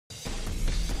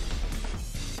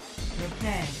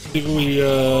we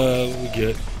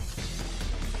get?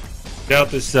 Doubt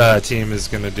this team is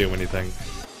gonna do anything.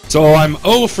 So I'm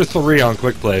 0 for 3 on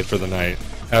quick play for the night,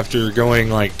 after going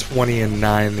like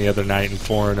 20-9 the other night and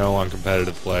 4-0 on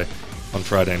competitive play on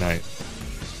Friday night.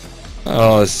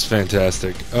 Oh, this is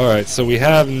fantastic. Alright, so we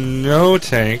have no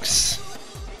tanks,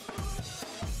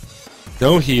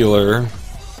 no healer.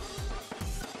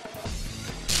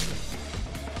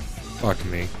 Fuck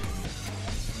me.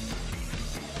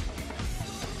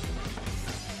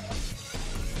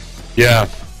 Yeah,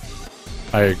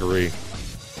 I agree.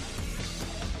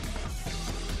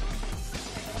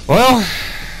 Well,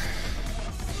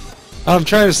 I'm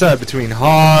trying to decide between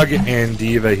Hog and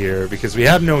DVa here, because we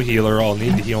have no healer. I'll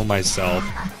need to heal myself.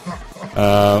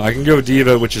 I can go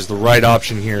DVa, which is the right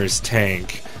option here, is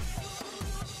tank.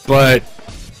 But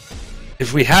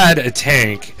if we had a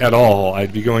tank at all,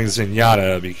 I'd be going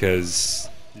Zenyatta, because,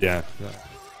 yeah,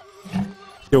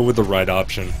 go with the right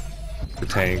option for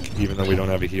tank, even though we don't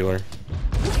have a healer.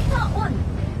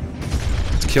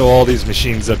 Let's kill all these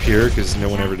machines up here, because no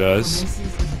one ever does.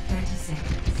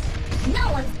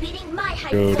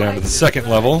 Go down to the second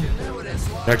level,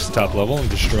 next top level, and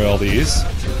destroy all these.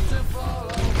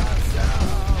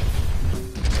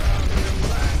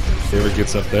 David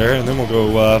gets up there, and then we'll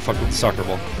go fuck with the soccer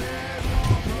ball.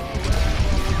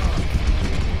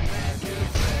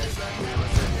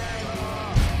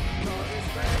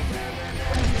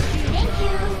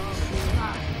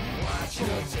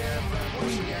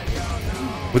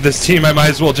 With this team, I might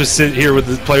as well just sit here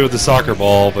with play with the soccer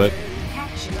ball, but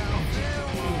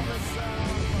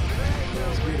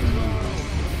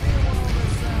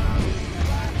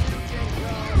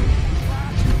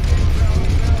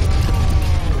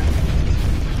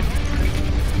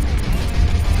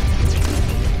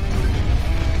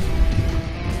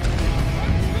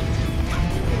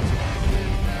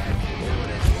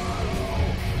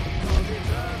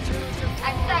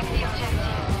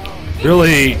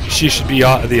really, she should be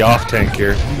the off tank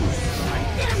here.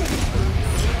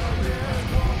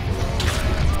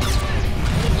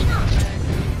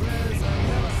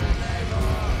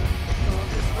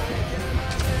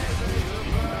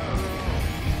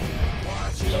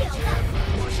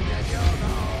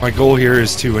 My goal here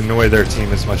is to annoy their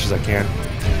team as much as I can.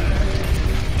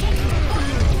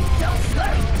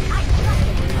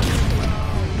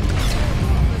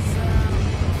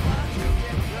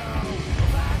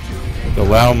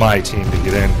 Allow my team to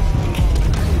get in.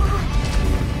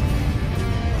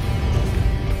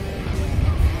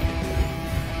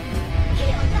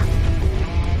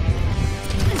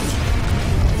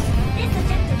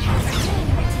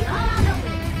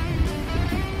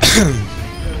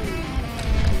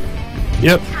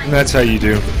 Yep, and that's how you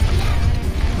do.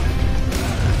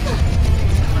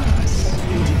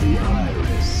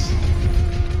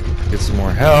 Get some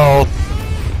more health.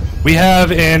 We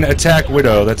have an attack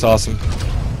widow. That's awesome.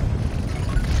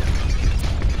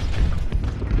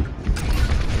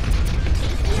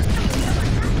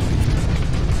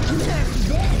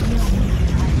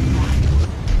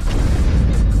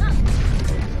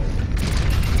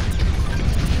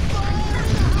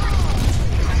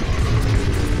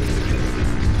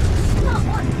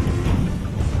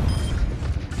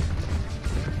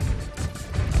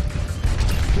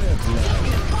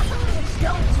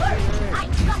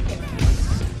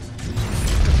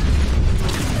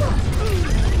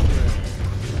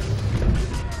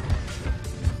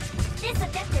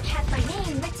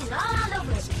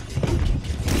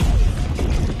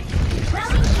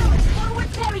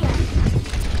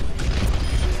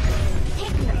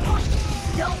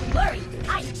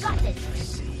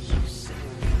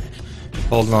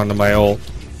 Holding on to my ult.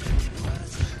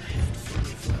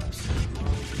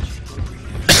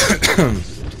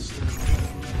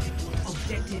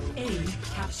 Objective A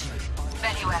captured.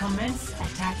 Very well. Commence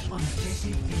attack on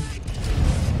objective B.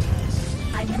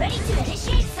 I'm ready to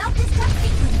initiate self-destruct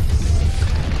sequence.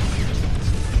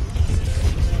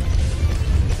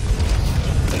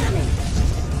 Damn it!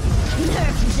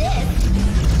 Nerf this!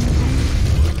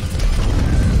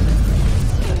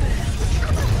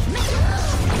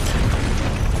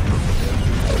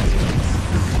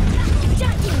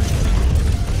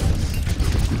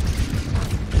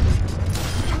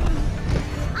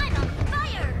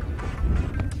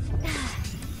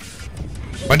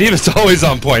 My DVa's always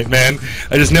on point, man.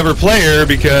 I just never play her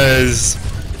because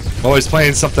I'm always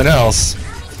playing something else.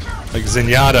 Like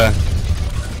Zenyatta.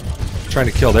 I'm trying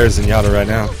to kill their Zenyatta right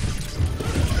now.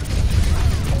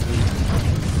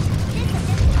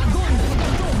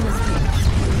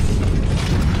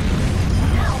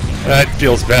 That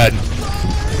feels bad.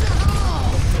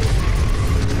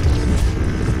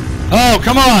 Oh,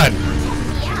 come on!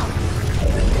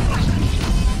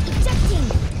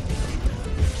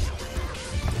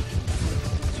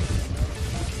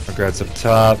 Junkrat's up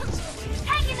top.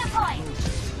 Taking the point.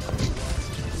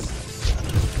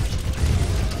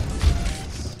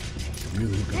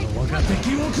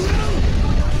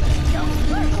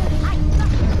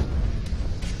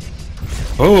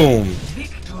 Boom.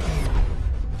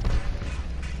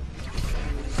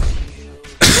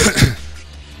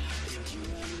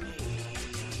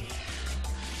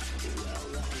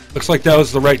 Looks like that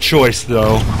was the right choice,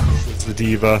 though. It's the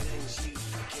D.Va.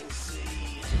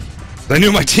 I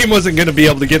knew my team wasn't going to be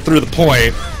able to get through the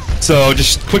point, so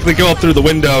just quickly go up through the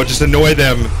window, just annoy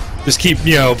them, just keep,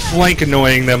 you know, flank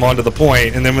annoying them onto the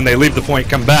point, and then when they leave the point,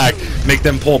 come back, make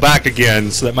them pull back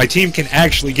again, so that my team can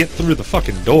actually get through the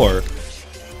fucking door.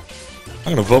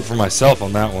 I'm going to vote for myself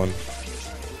on that one.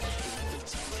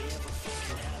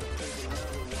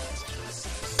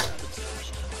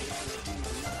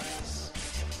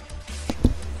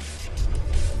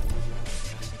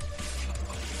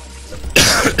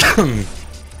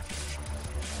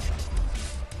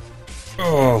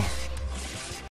 Oh.